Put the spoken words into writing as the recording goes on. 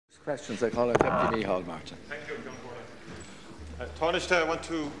Questions. I call on Deputy Micheál Martin. Thank you, Tánaiste, I want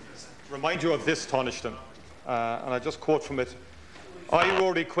to remind you of this, Tánaiste, and I just quote from it. I,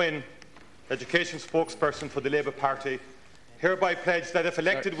 Rory Quinn, Education spokesperson for the Labour Party, hereby pledge that if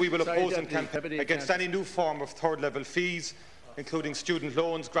elected we will oppose and campaign against any new form of third-level fees, including student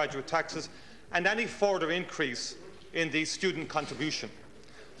loans, graduate taxes, and any further increase in the student contribution.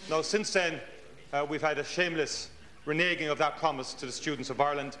 Now, since then, we've had a shameless reneging of that promise to the students of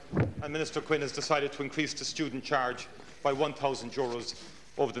Ireland, and Minister Quinn has decided to increase the student charge by €1,000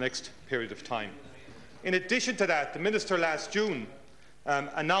 over the next period of time. In addition to that, the Minister last June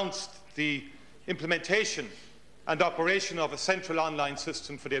announced the implementation and operation of a central online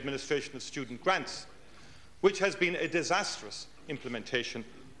system for the administration of student grants, which has been a disastrous implementation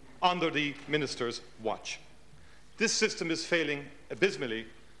under the Minister's watch. This system is failing abysmally,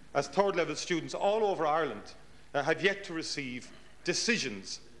 as third-level students all over Ireland have yet to receive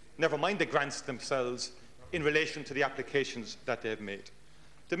decisions, never mind the grants themselves, in relation to the applications that they have made.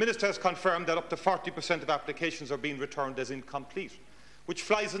 The Minister has confirmed that up to 40% of applications are being returned as incomplete, which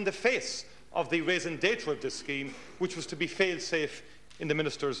flies in the face of the raison d'etre of this scheme, which was to be fail-safe in the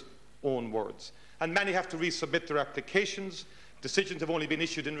Minister's own words. And many have to resubmit their applications. Decisions have only been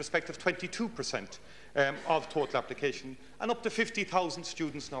issued in respect of 22% of total application, and up to 50,000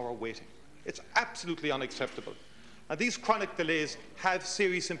 students now are waiting. It's absolutely unacceptable. And these chronic delays have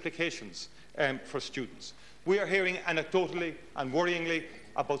serious implications for students. We are hearing anecdotally and worryingly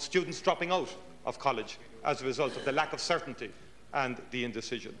about students dropping out of college as a result of the lack of certainty and the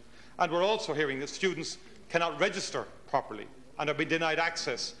indecision. And we're also hearing that students cannot register properly and are being denied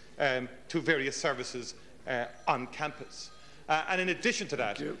access to various services on campus. And in addition to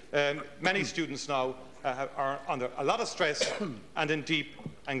that, many students now are under a lot of stress and in deep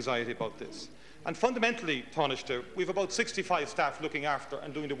anxiety about this. And fundamentally, Tánaiste, we have about 65 staff looking after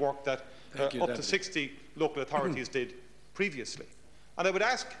and doing the work that up to 60 local authorities did previously. And I would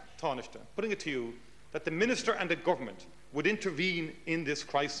ask, Tánaiste, putting it to you, that the Minister and the Government would intervene in this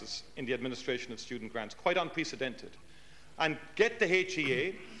crisis in the administration of student grants, quite unprecedented, and get the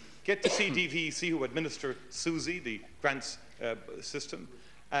HEA, get the CDVEC, who administer SUSI, the grants system,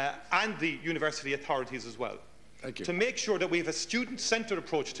 and the university authorities as well, to make sure that we have a student-centred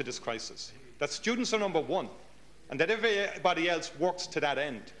approach to this crisis, that students are number one, and that everybody else works to that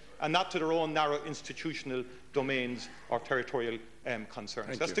end, and not to their own narrow institutional domains or territorial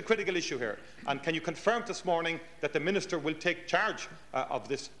concerns. That's the critical issue here. And can you confirm this morning that the Minister will take charge of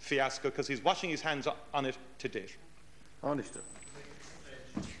this fiasco, because he's washing his hands on it to date?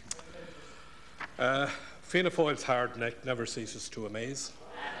 Fianna Fáil's hard neck never ceases to amaze.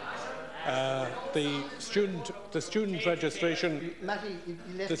 The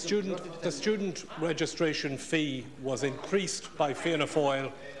student registration fee was increased by Fianna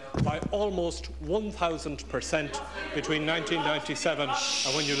Fáil by almost 1,000% between 1997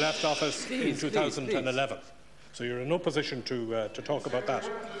 and when you left office in 2011. So you're in no position to talk about that.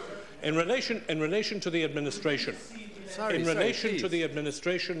 In relation to the administration, to the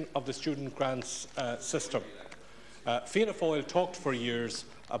administration of the student grants system, Fianna Fáil talked for years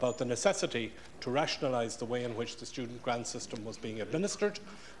about the necessity to rationalise the way in which the student grant system was being administered.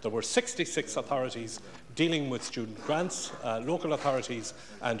 There were 66 authorities dealing with student grants, local authorities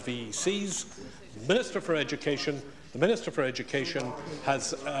and VECs. The Minister for Education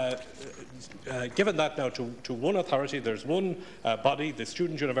has given that now to one authority. There's one body, the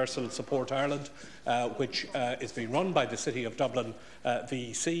Student Universal Support Ireland, which is being run by the City of Dublin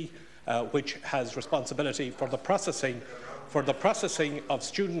VEC, which has responsibility for the processing of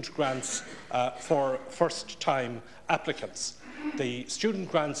student grants for first-time applicants. The student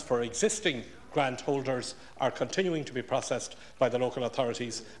grants for existing grant holders are continuing to be processed by the local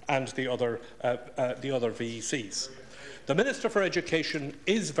authorities and the other VECs. The Minister for Education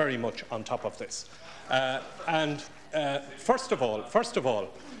is very much on top of this. First of all,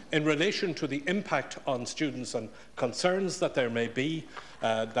 in relation to the impact on students and concerns that there may be,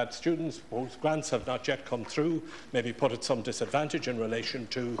 that students whose grants have not yet come through may be put at some disadvantage in relation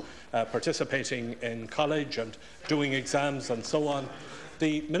to participating in college and doing exams and so on.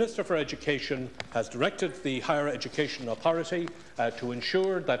 The Minister for Education has directed the Higher Education Authority to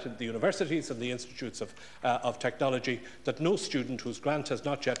ensure that at the universities and the institutes of technology that no student whose grant has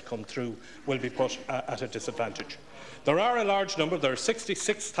not yet come through will be put at a disadvantage. There are a large number. There are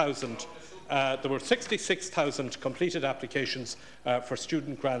 66,000. There were 66,000 completed applications for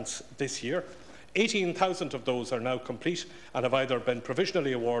student grants this year. 18,000 of those are now complete and have either been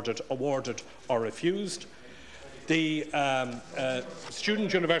provisionally awarded, or refused. The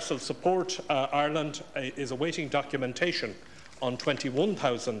Student Universal Support Ireland is awaiting documentation on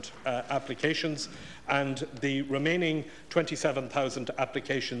 21,000 applications, and the remaining 27,000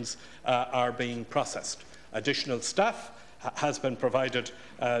 applications are being processed. Additional staff has been provided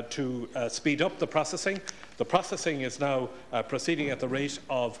to speed up the processing. The processing is now proceeding at the rate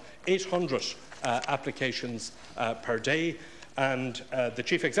of 800 applications per day, and the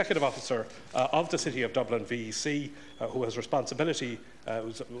Chief Executive Officer of the City of Dublin VEC, who has responsibility,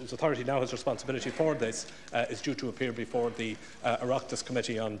 whose authority now has responsibility for this, is due to appear before the Oireachtas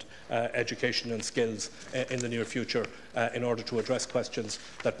Committee on Education and Skills in the near future in order to address questions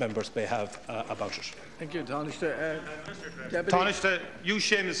that members may have about it. Thank you, Tánaiste. Tánaiste, you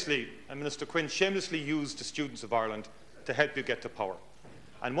shamelessly, and Minister Quinn, shamelessly used the students of Ireland to help you get to power.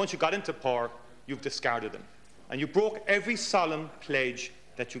 And once you got into power, you've discarded them. And you broke every solemn pledge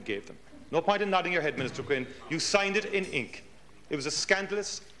that you gave them. No point in nodding your head, Minister Quinn. You signed it in ink. It was a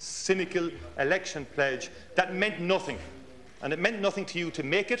scandalous, cynical election pledge that meant nothing. And it meant nothing to you to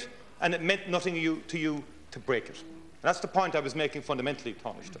make it, and it meant nothing to you to break it. And that's the point I was making fundamentally,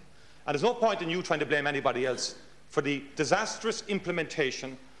 Tánaiste. And there's no point in you trying to blame anybody else for the disastrous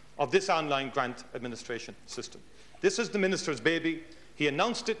implementation of this online grant administration system. This is the Minister's baby. He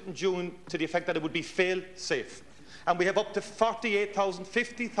announced it in June to the effect that it would be fail-safe. And we have up to 48,000,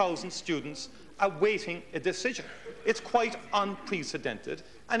 50,000 students awaiting a decision. It's quite unprecedented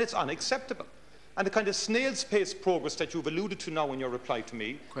and it's unacceptable. And the kind of snail's pace progress that you've alluded to now in your reply to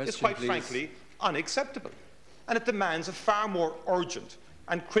me is quite frankly unacceptable. And it demands a far more urgent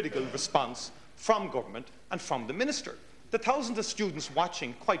and critical response from government and from the Minister. The thousands of students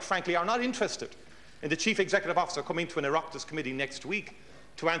watching, quite frankly, are not interested in the Chief Executive Officer coming to an Oireachtas committee next week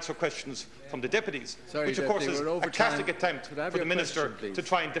to answer questions from the deputies, which of course is a classic attempt for the Minister to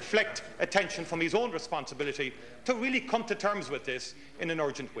try and deflect attention from his own responsibility to really come to terms with this in an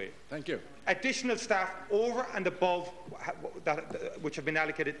urgent way. Thank you. Additional staff over and above which have been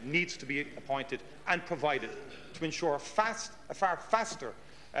allocated needs to be appointed and provided to ensure a far faster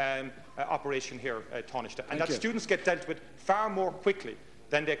operation here, Tánaiste, and that students get dealt with far more quickly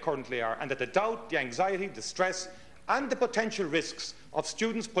than they currently are, and that the doubt, the anxiety, the stress and the potential risks of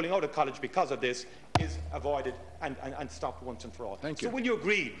students pulling out of college because of this is avoided and stopped once and for all. Thank you. So will you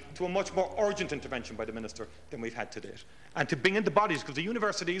agree to a much more urgent intervention by the Minister than we've had to date? And to bring in the bodies, because the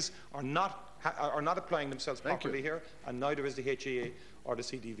universities are not applying themselves properly here, and neither is the HEA or the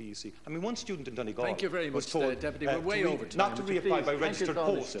CDVEC. I mean, one student in Donegal was told Deputy, we're way over time. not to reapply by registered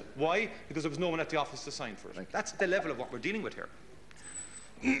post. Why? Because there was no one at the office to sign for it. That's the level of what we're dealing with here.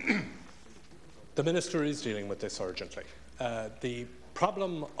 The Minister is dealing with this urgently. The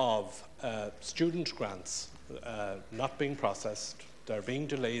problem of student grants not being processed, there being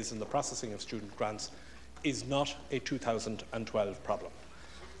delays in the processing of student grants, is not a 2012 problem.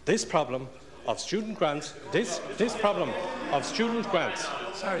 This problem of student grants, the problem of student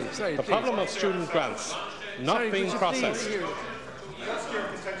grants not being processed.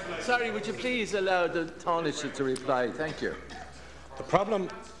 Sorry, would you please allow the Tánaiste to reply? Thank you.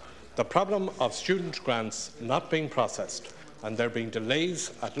 The problem of student grants not being processed and there being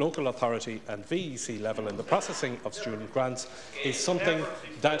delays at local authority and VEC level in the processing of student grants is something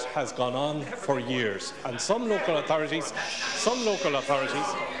that has gone on for years. And some local authorities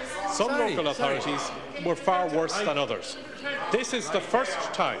were far worse than others. This is the first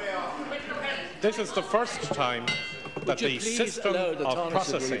time that the system of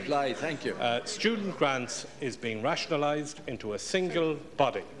processing student grants is being rationalised into a single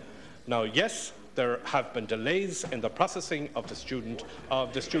body. Now, yes, there have been delays in the processing of the student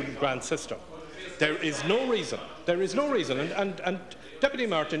grant system. There is no reason, and Deputy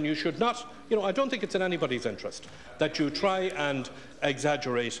Martin, you should not, I don't think it's in anybody's interest that you try and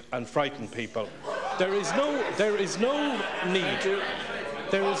exaggerate and frighten people. There is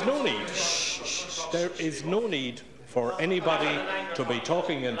no need for anybody to be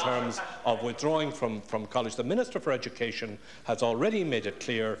talking in terms of withdrawing from college. The Minister for Education has already made it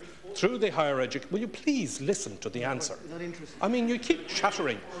clear through the higher education. Will you please listen to the answer? I mean, you keep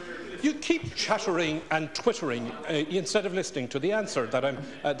chattering and twittering instead of listening to the answer that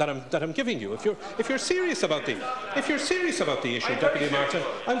I'm giving you. If you're serious about the issue, Deputy Martin,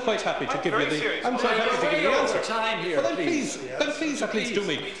 I'm quite happy to give you the answer. Well, then please at least do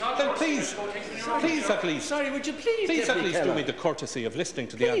me. Then please at least. Sorry, would you please at least do me the courtesy of listening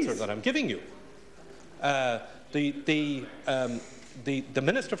to the answer that I'm giving you. The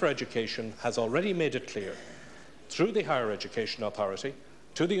Minister for Education has already made it clear through the Higher Education Authority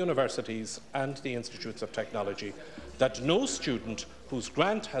to the universities and the institutes of technology that no student whose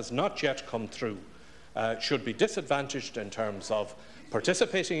grant has not yet come through should be disadvantaged in terms of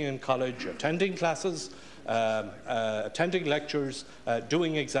participating in college, attending classes, attending lectures,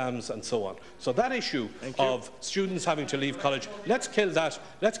 doing exams and so on. So that issue of students having to leave college, let's kill that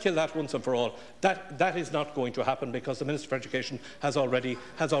once and for all. That is not going to happen because the Minister for Education has already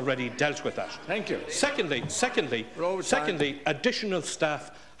dealt with that. Thank you. Secondly, additional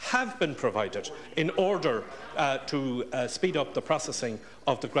staff have been provided in order to speed up the processing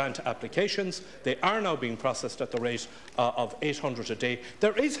of the grant applications. They are now being processed at the rate of 800 a day.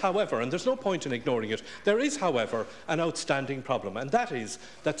 There is, however, and there's no point in ignoring it, there is, however, an outstanding problem, and that is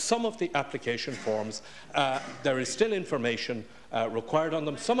that some of the application forms, there is still information required on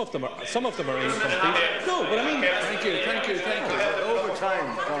them. Some of them are incomplete. No, but I mean... Thank you. Over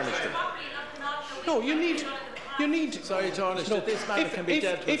time, Tánaiste. No, you need... Sorry, Tánaiste, this matter can be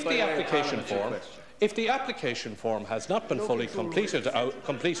dealt with if the application form has not been fully completed,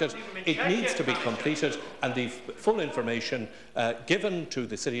 it needs to be completed and the full information given to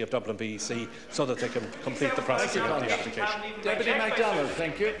the City of Dublin BEC so that they can complete the processing of the application. Deputy MacDonald,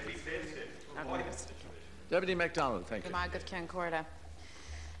 thank you. Deputy MacDonald, thank you.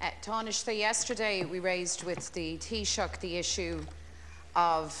 Tánaiste, yesterday we raised with the Taoiseach the issue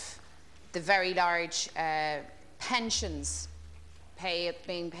of the very large pensions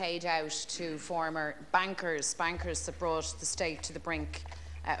being paid out to former bankers that brought the state to the brink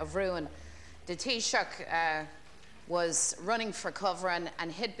of ruin. The Taoiseach was running for cover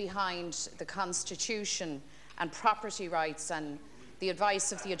and hid behind the Constitution and property rights and the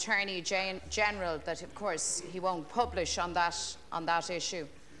advice of the Attorney General that, of course, he won't publish on that issue.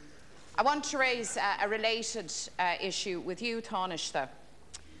 I want to raise a related issue with you, Tánaiste.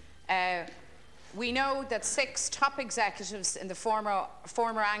 We know that 6 top executives in the former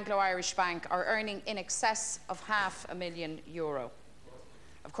Anglo-Irish Bank are earning in excess of €500,000.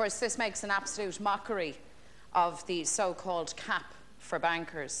 Of course, this makes an absolute mockery of the so-called cap for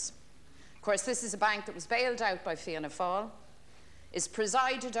bankers. Of course, this is a bank that was bailed out by Fianna Fáil, is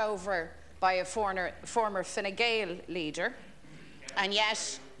presided over by a former Fine Gael leader, and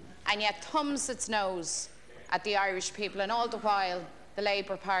yet thumbs its nose at the Irish people, and all the while the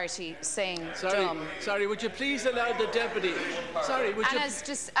Labour Party sing dumb. Sorry, would you please allow the deputy... Sorry, would you... As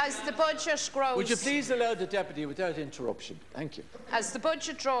the budget grows... Would you please allow the deputy without interruption? Thank you. As the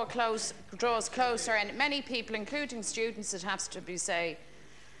budget draws closer, and many people, including students, it has to be said,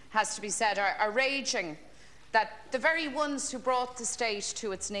 are raging that the very ones who brought the state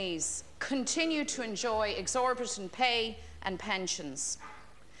to its knees continue to enjoy exorbitant pay and pensions.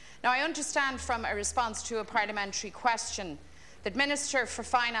 Now, I understand from a response to a parliamentary question that Minister for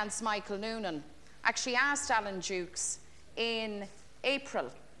Finance Michael Noonan actually asked Alan Dukes in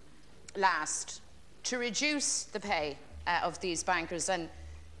April last to reduce the pay of these bankers, and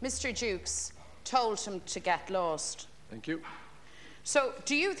Mr. Dukes told him to get lost. Thank you. So,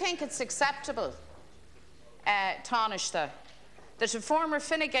 do you think it's acceptable, Tánaiste, that a former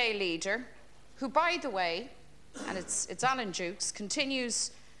Fine Gael leader, who, by the way, and it's Alan Dukes,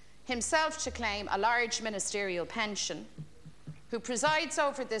 continues himself to claim a large ministerial pension, who presides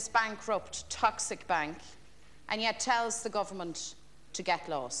over this bankrupt, toxic bank, and yet tells the government to get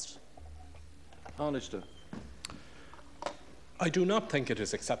lost? Tánaiste. I do not think it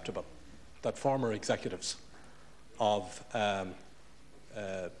is acceptable that former executives of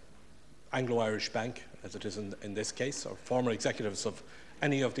Anglo-Irish Bank, as it is in this case, or former executives of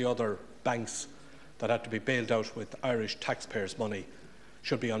any of the other banks that had to be bailed out with Irish taxpayers' money,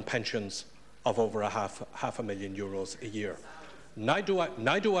 should be on pensions of over €500,000 a year. Neither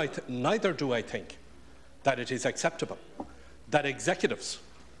do I think that it is acceptable that executives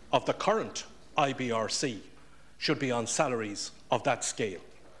of the current IBRC should be on salaries of that scale.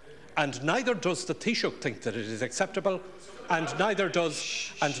 And neither does the Taoiseach think that it is acceptable, and neither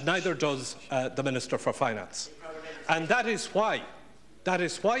does the Minister for Finance. And that is why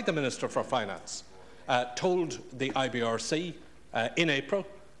the Minister for Finance told the IBRC in April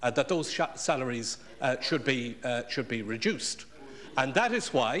that those salaries should be reduced. And that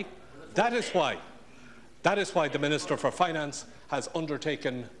is why the Minister for Finance has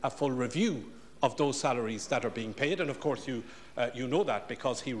undertaken a full review of those salaries that are being paid. And of course you know that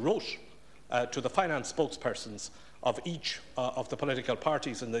because he wrote to the finance spokespersons of each of the political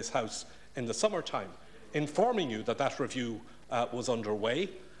parties in this House in the summertime, informing you that that review was underway.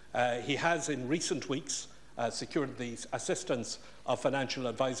 He has in recent weeks secured the assistance of financial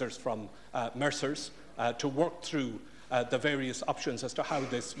advisors from Mercer's to work through the various options as to how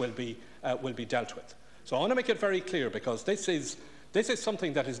this will be dealt with. So I want to make it very clear, because this is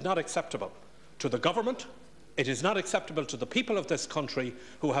something that is not acceptable to the government. It is not acceptable to the people of this country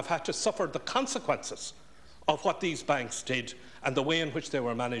who have had to suffer the consequences of what these banks did and the way in which they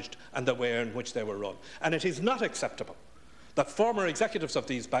were managed and the way in which they were run. And it is not acceptable that former executives of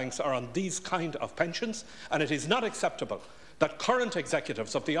these banks are on these kind of pensions, and it is not acceptable that current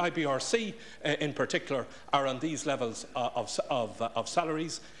executives of the IBRC in particular are on these levels of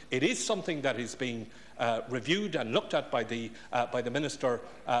salaries. It is something that is being reviewed and looked at by the Minister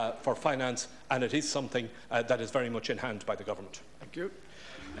for Finance, and it is something that is very much in hand by the government. Thank you.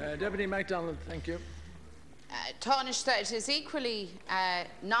 Deputy MacDonald, thank you. Tánaiste, it is equally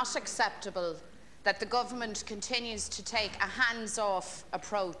not acceptable that the government continues to take a hands-off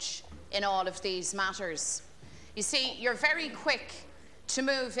approach in all of these matters. You see, you're very quick to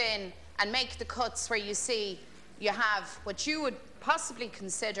move in and make the cuts where you see you have what you would possibly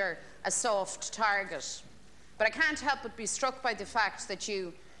consider a soft target. But I can't help but be struck by the fact that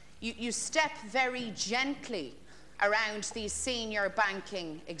you step very gently around these senior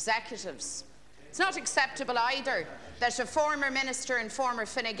banking executives. It's not acceptable either that a former minister and former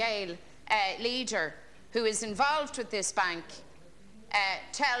Fine Gael leader who is involved with this bank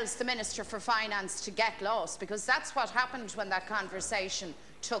tells the Minister for Finance to get lost, because that's what happened when that conversation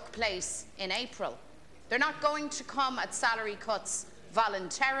took place in April. They're not going to come at salary cuts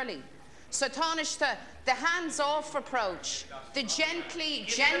voluntarily. So Tánaiste, the hands-off approach, the gently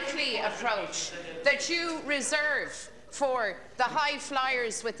approach that you reserve for the high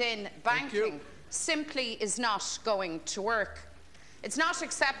flyers within banking simply is not going to work. It's not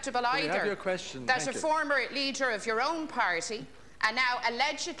acceptable either that a former leader of your own party, and now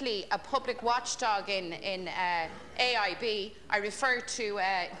allegedly a public watchdog in AIB, I refer to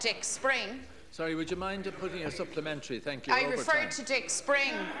Dick Spring. Sorry, would you mind putting a supplementary? Thank you. I refer to Dick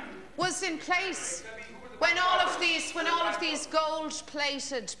Spring, was in place when all of these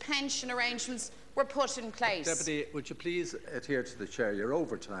gold-plated pension arrangements were put in place. Deputy, would you please adhere to the chair? You're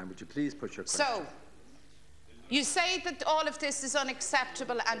over time. Would you please put your question? So, you say that all of this is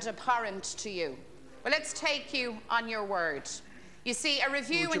unacceptable and abhorrent to you. Well, let's take you on your word. You see, a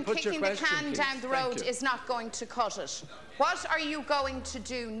review and kicking the can down the road is not going to cut it. What are you going to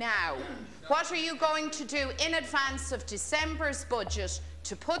do now? What are you going to do in advance of December's budget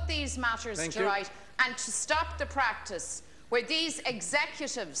to put these matters to right and to stop the practice where these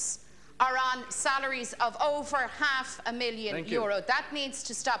executives are on salaries of over €500,000? That needs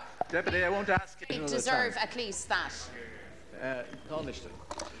to stop. Deputy, I won't ask you. They deserve at least that.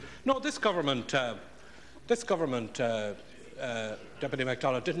 No, this government, Deputy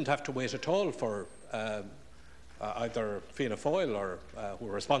MacDonald, didn't have to wait at all for either Fianna Fáil, or who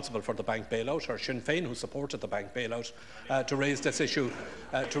were responsible for the bank bailout, or Sinn Féin, who supported the bank bailout, to raise this issue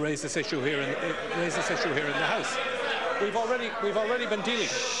here in the House.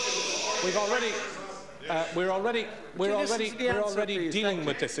 We're already dealing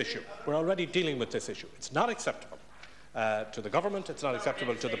with this issue. We're already dealing with this issue. It's not acceptable to the government. It's not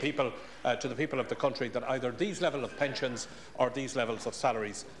acceptable to the people of the country that either these levels of pensions or these levels of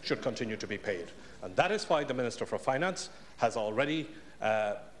salaries should continue to be paid. And that is why the Minister for Finance has already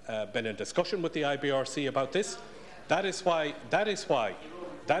been in discussion with the IBRC about this. That is why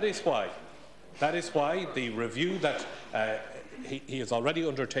the review that he has already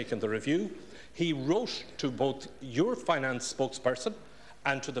undertaken the review. He wrote to both your finance spokesperson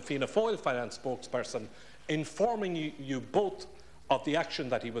and to the Fianna Fáil finance spokesperson, informing you both of the action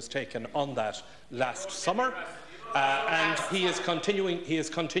that he was taking on that last summer, and he is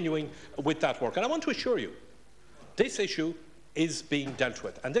continuing with that work. And I want to assure you, this issue is being dealt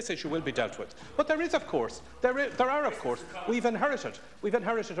with, and this issue will be dealt with. But we've inherited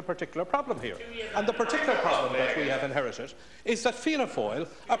a particular problem here, and the particular problem that we have inherited is that Fianna Fáil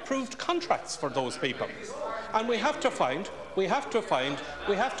approved contracts for those people, and we have to find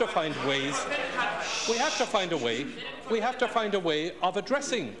a way of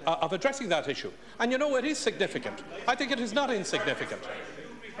addressing that issue. And you know, it is significant. I think it is not insignificant.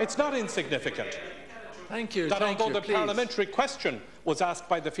 It's not insignificant. Thank you. That although the parliamentary question was asked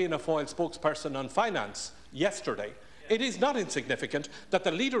by the Fianna Fáil spokesperson on finance yesterday, it is not insignificant that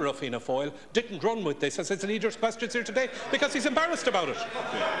the leader of Fianna Fáil didn't run with this as his leader's questions here today because he's embarrassed about it.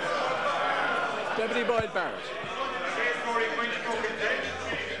 Deputy Boyd Barrett.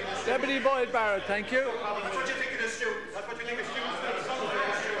 Deputy Boyd Barrett, thank you.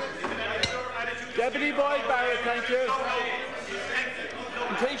 Deputy Boyd Barrett, thank you.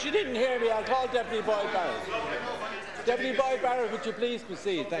 In case you didn't hear me, I'll call Deputy Boyd Barrett. Deputy Boyd Barrett, would you please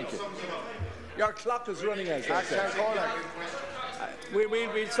proceed? Thank you. Your clock is running out.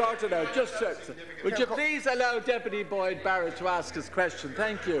 We'll sort it out. Would you please allow Deputy Boyd Barrett to ask his question?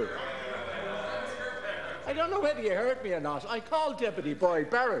 Thank you. I don't know whether you heard me or not. I called Deputy Boyd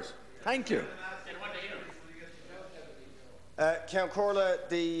Barrett. Thank you. Count Corla,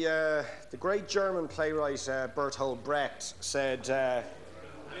 the great German playwright Bertolt Brecht said that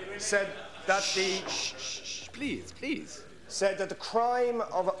the please. Said that the crime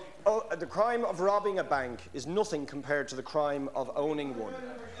of robbing a bank is nothing compared to the crime of owning one,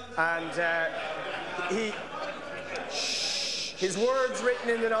 and his words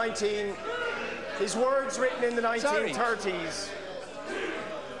written in the 1930s.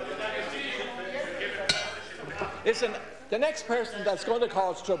 Listen, the next person that's going to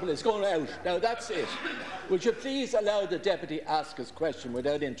cause trouble is going out. Now, that's it. Would you please allow the deputy ask his question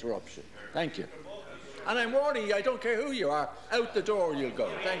without interruption? Thank you. And I'm warning you, I don't care who you are, out the door you'll go.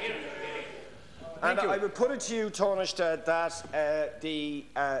 Thank you. And I would put it to you, Tánaiste, that the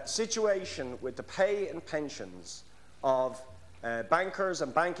situation with the pay and pensions of bankers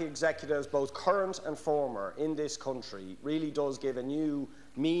and banking executives, both current and former, in this country really does give a new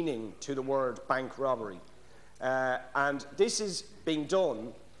meaning to the word bank robbery. And this is being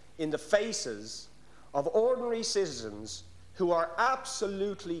done in the faces of ordinary citizens who are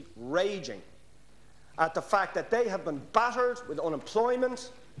absolutely raging at the fact that they have been battered with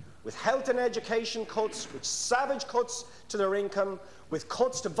unemployment, with health and education cuts, with savage cuts to their income, with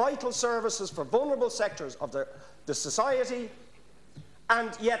cuts to vital services for vulnerable sectors of the society,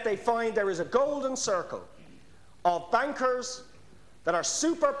 and yet they find there is a golden circle of bankers that are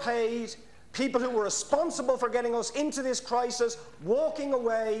super paid, people who were responsible for getting us into this crisis, walking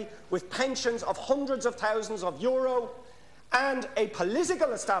away with pensions of hundreds of thousands of euro, and a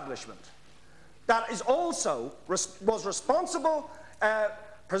political establishment that is also was responsible,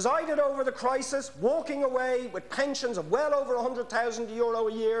 presided over the crisis, walking away with pensions of well over 100,000 euro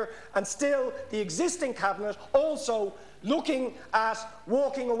a year, and still the existing cabinet also looking at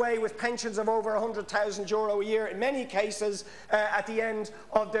walking away with pensions of over 100,000 euro a year, in many cases at the end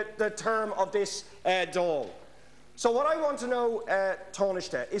of the term of this Dáil. So what I want to know,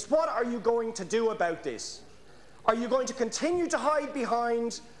 Tánaiste, is what are you going to do about this? Are you going to continue to hide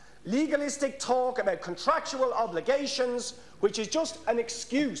behind legalistic talk about contractual obligations, which is just an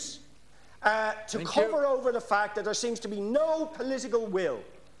excuse to cover over the fact that there seems to be no political will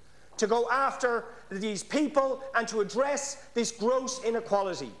to go after these people and to address this gross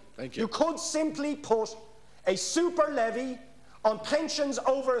inequality? You could simply put a super levy on pensions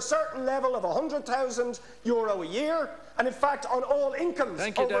over a certain level of 100,000 euro a year, and in fact on all incomes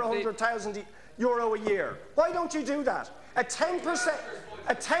over 100,000 euro a year. Why don't you do that? A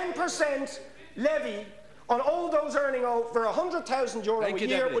 10% levy on all those earning over 100,000 euro a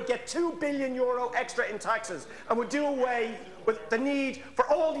year would get 2 billion euro extra in taxes and would do away with the need for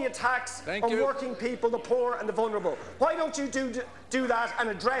all the attacks on working people, the poor and the vulnerable. Why don't you do that and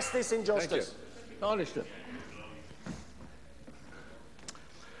address this injustice?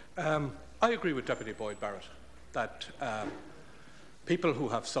 I agree with Deputy Boyd Barrett that people who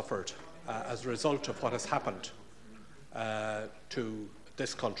have suffered as a result of what has happened to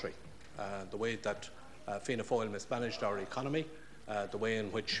this country, the way that Fianna Fáil mismanaged our economy, the way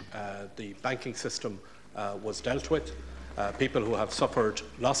in which the banking system was dealt with, people who have suffered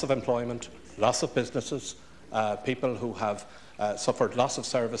loss of employment, loss of businesses, people who have suffered loss of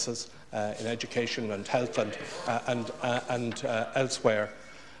services in education and health and elsewhere,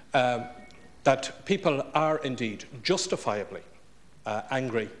 that people are indeed justifiably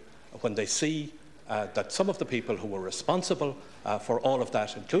angry when they see that some of the people who were responsible for all of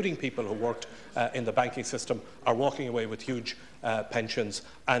that, including people who worked in the banking system, are walking away with huge pensions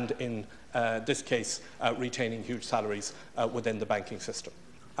and, in this case, retaining huge salaries within the banking system.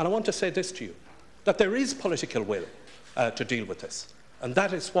 And I want to say this to you, that there is political will to deal with this. And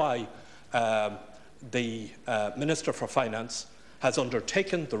that is why the Minister for Finance has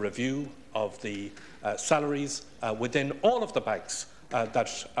undertaken the review of the salaries within all of the banks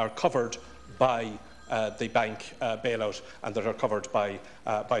that are covered by the bank bailout and that are covered by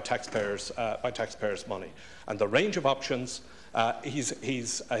taxpayers' money. And the range of options,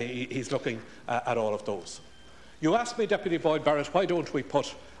 he's looking at all of those. You asked me, Deputy Boyd Barrett, why don't we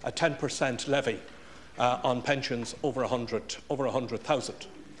put a 10% levy on pensions over 100,000?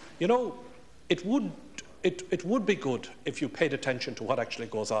 You know, it would be good if you paid attention to what actually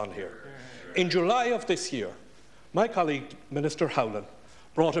goes on here. In July of this year, my colleague, Minister Howlin,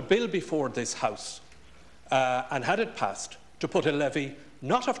 brought a bill before this House and had it passed to put a levy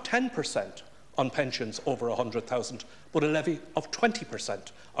not of 10% on pensions over 100,000, but a levy of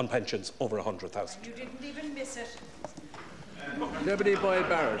 20% on pensions over 100,000. You didn't even miss it. Deputy Boyd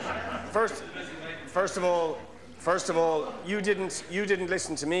Barrett. First of all, you didn't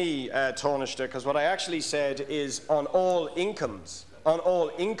listen to me, Tánaiste, because what I actually said is on all incomes. I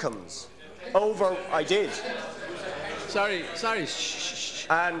did. Sorry. Shh.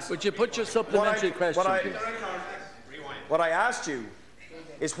 And would you put your supplementary question, please? What I asked you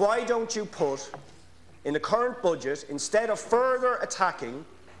is why don't you put in the current budget, instead of further attacking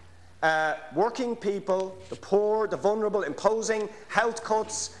working people, the poor, the vulnerable, imposing health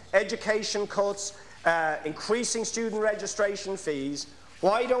cuts, education cuts, increasing student registration fees,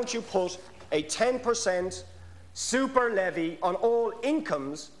 why don't you put a 10% super levy on all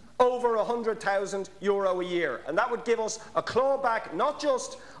incomes over €100,000 a year? And that would give us a clawback not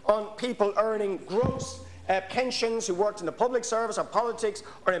just on people earning gross pensions who worked in the public service or politics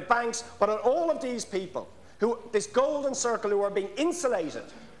or in banks, but on all of these people, this golden circle, who are being insulated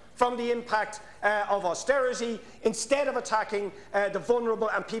from the impact of austerity, instead of attacking the vulnerable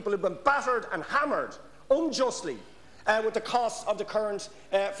and people who've been battered and hammered unjustly with the costs of the current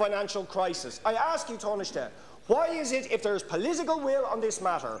financial crisis. I ask you, Tánaiste, why is it, if there is political will on this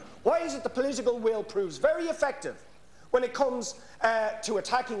matter, why is it the political will proves very effective when it comes to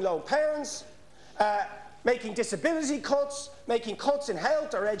attacking lone parents, making disability cuts, making cuts in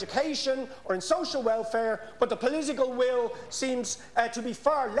health or education or in social welfare, but the political will seems to be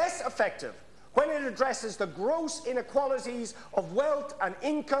far less effective when it addresses the gross inequalities of wealth and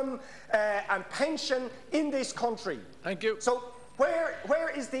income and pension in this country? Thank you. So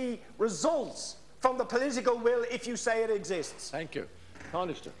where is the results from the political will if you say it exists? Thank you.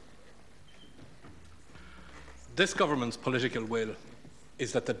 Tánaiste. This government's political will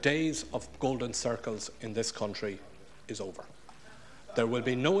is that the days of golden circles in this country is over. There will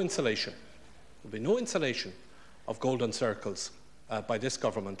be no insulation. There will be no insulation of golden circles by this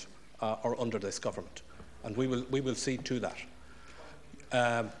government or under this government, and we will see to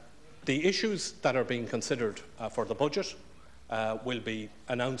that. The issues that are being considered for the budget will be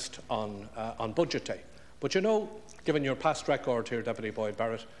announced on Budget Day. But you know, given your past record here, Deputy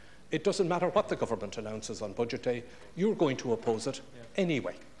Boyd-Barrett, it doesn't matter what the government announces on Budget Day, you're going to oppose it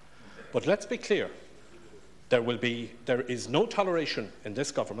anyway. But let's be clear, there is no toleration in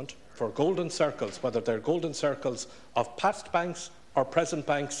this government for golden circles, whether they're golden circles of past banks or present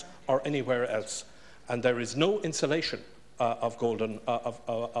banks or anywhere else. And there is no insulation of golden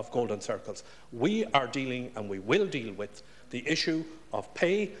circles. We are dealing, and we will deal with, the issue of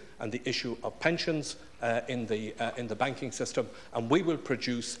pay and the issue of pensions in the banking system, and we will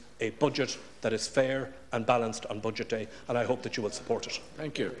produce a budget that is fair and balanced on Budget Day, and I hope that you will support it.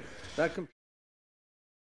 Thank you.